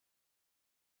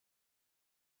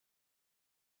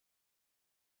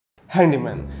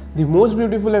Handyman, the most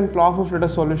beautiful and powerful Flutter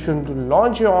solution to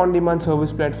launch your on-demand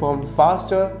service platform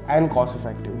faster and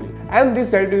cost-effectively. And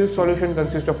this ready-to-use solution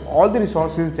consists of all the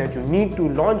resources that you need to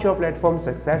launch your platform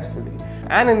successfully.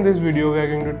 And in this video, we are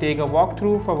going to take a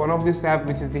walkthrough for one of this app,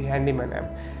 which is the Handyman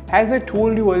app. As I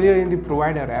told you earlier in the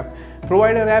Provider app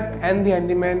and the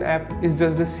Handyman app is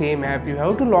just the same app. You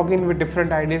have to log in with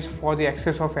different IDs for the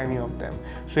access of any of them.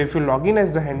 So if you log in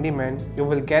as the Handyman, you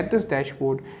will get this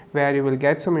dashboard where you will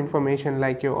get some information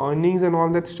like your earnings and all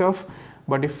that stuff.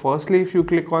 But if you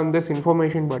click on this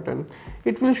information button,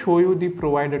 it will show you the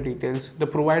provider details, the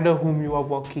provider whom you are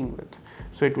working with.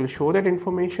 So it will show that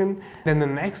information. Then the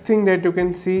next thing that you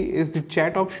can see is the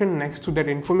chat option next to that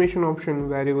information option,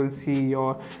 where you will see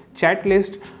your chat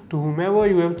list. To whomever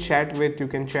you have chat with, you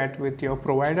can chat with your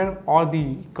provider or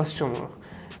the customer.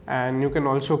 And you can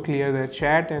also clear the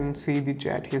chat and see the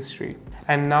chat history.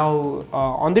 And now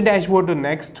on the dashboard,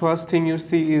 the first thing you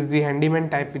see is the Handyman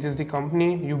type, which is the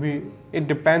company. It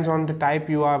depends on the type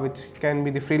you are, which can be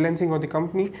the freelancing or the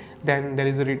company. Then there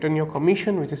is a return your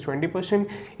commission, which is 20%.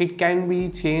 It can be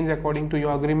changed according to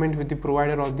your agreement with the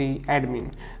provider or the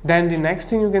admin. Then the next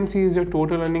thing you can see is your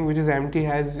total earning, which is empty,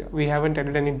 as we haven't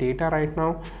added any data right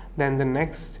now. Then the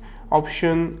next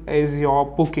option is your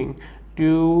booking.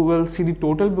 You will see the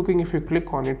total booking. If you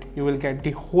click on it, you will get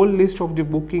the whole list of the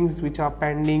bookings which are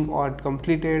pending or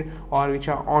completed or which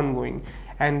are ongoing.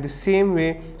 And the same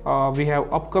way, we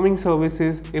have upcoming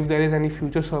services if there is any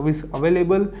future service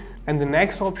available. And the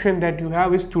next option that you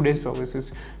have is today's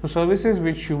services. So services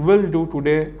which you will do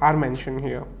today are mentioned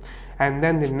here. And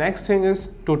then the next thing is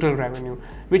total revenue,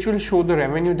 which will show the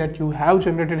revenue that you have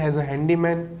generated as a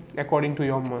Handyman according to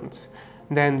your months.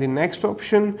 Then the next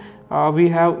option we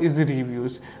have is the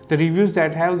reviews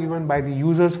that have given by the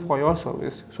users for your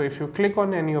service. So if you click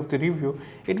on any of the review,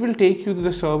 it will take you to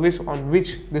the service on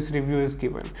which this review is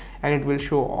given, and it will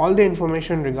show all the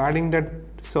information regarding that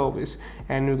service.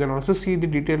 And you can also see the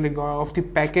detail of the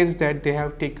package that they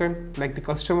have taken, like the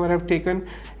customer have taken,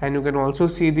 and you can also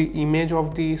see the image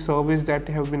of the service that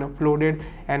have been uploaded,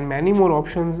 and many more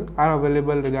options are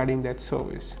available regarding that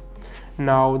service.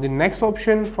 Now the next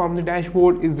option from the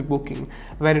dashboard is the booking,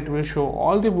 where it will show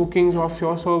all the bookings of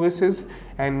your services,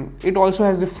 and it also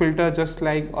has a filter just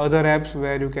like other apps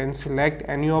where you can select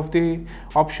any of the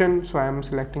option. So I am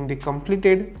selecting the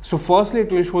completed. So firstly,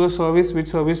 it will show the which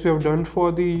service we have done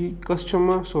for the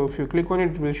customer. So if you click on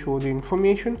it, it will show the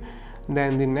information.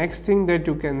 Then the next thing that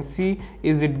you can see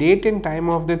is the date and time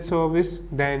of that service.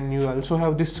 Then you also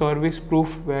have the service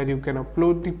proof, where you can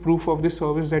upload the proof of the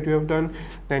service that you have done.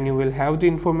 Then you will have the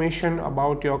information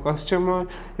about your customer.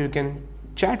 You can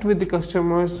chat with the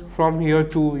customers from here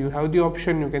too. You have the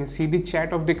option, you can see the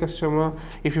chat of the customer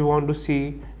if you want to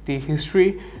see the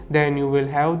history. Then you will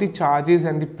have the charges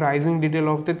and the pricing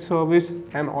detail of that service,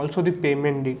 and also the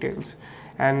payment details.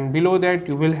 And below that,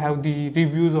 you will have the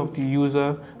reviews of the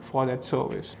user for that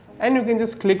service. And you can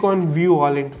just click on view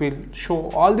all. It will show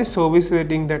all the service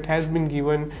rating that has been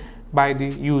given by the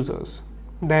users.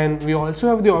 Then we also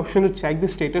have the option to check the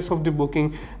status of the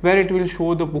booking, where it will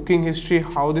show the booking history,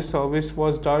 how the service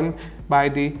was done by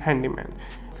the Handyman.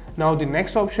 Now the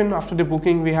next option after the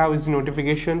booking we have is the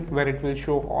notification, where it will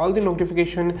show all the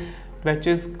notification which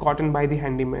is gotten by the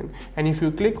Handyman. And if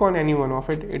you click on any one of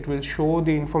it, it will show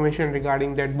the information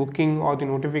regarding that booking or the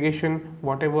notification,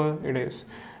 whatever it is.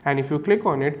 And if you click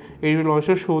on it, it will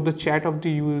also show the chat of the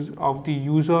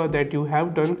user that you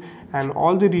have done, and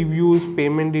all the reviews,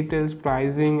 payment details,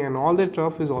 pricing, and all that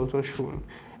stuff is also shown.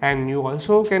 And you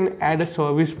also can add a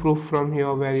service proof from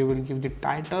here, where you will give the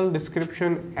title,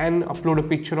 description, and upload a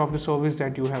picture of the service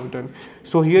that you have done.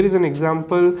 So here is an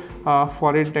example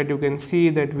for it, that you can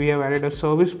see that we have added a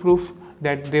service proof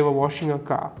that they were washing a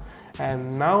car.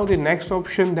 And now the next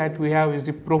option that we have is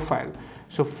the profile.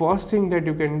 So first thing that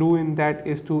you can do in that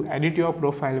is to edit your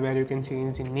profile, where you can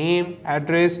change the name,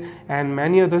 address, and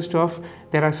many other stuff.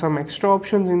 There are some extra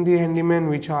options in the Handyman,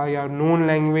 which are your known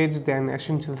language, then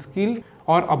essential skill,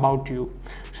 or about you.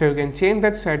 So you can change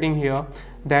that setting here.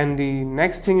 Then the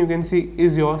next thing you can see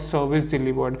is your service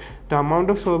delivered, the amount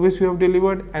of service you have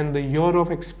delivered, and the year of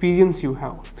experience you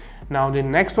have. Now the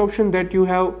next option that you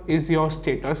have is your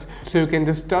status. So you can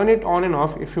just turn it on and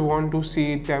off if you want to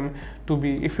see them to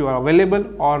be, if you are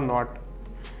available or not.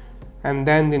 And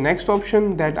then the next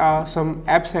option, that are some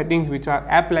app settings, which are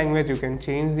app language. You can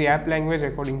change the app language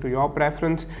according to your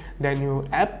preference. Then your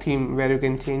app theme, where you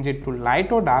can change it to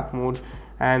light or dark mode.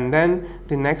 And then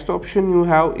the next option you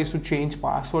have is to change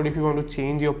password, if you want to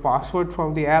change your password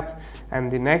from the app.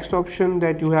 And the next option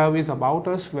that you have is about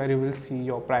us, where you will see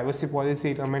your privacy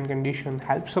policy, term and condition,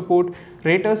 help support,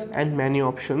 rate us, and many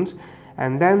options.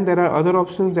 And then there are other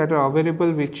options that are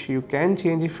available which you can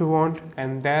change if you want,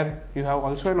 and there you have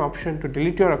also an option to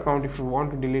delete your account if you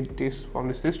want to delete this from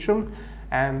the system,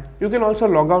 and you can also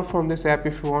log out from this app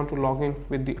if you want to log in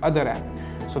with the other app.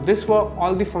 So these were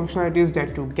all the functionalities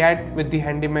that you get with the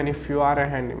Handyman if you are a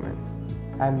handyman.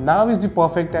 And now is the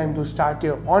perfect time to start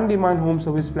your on-demand home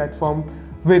service platform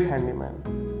with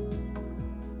Handyman.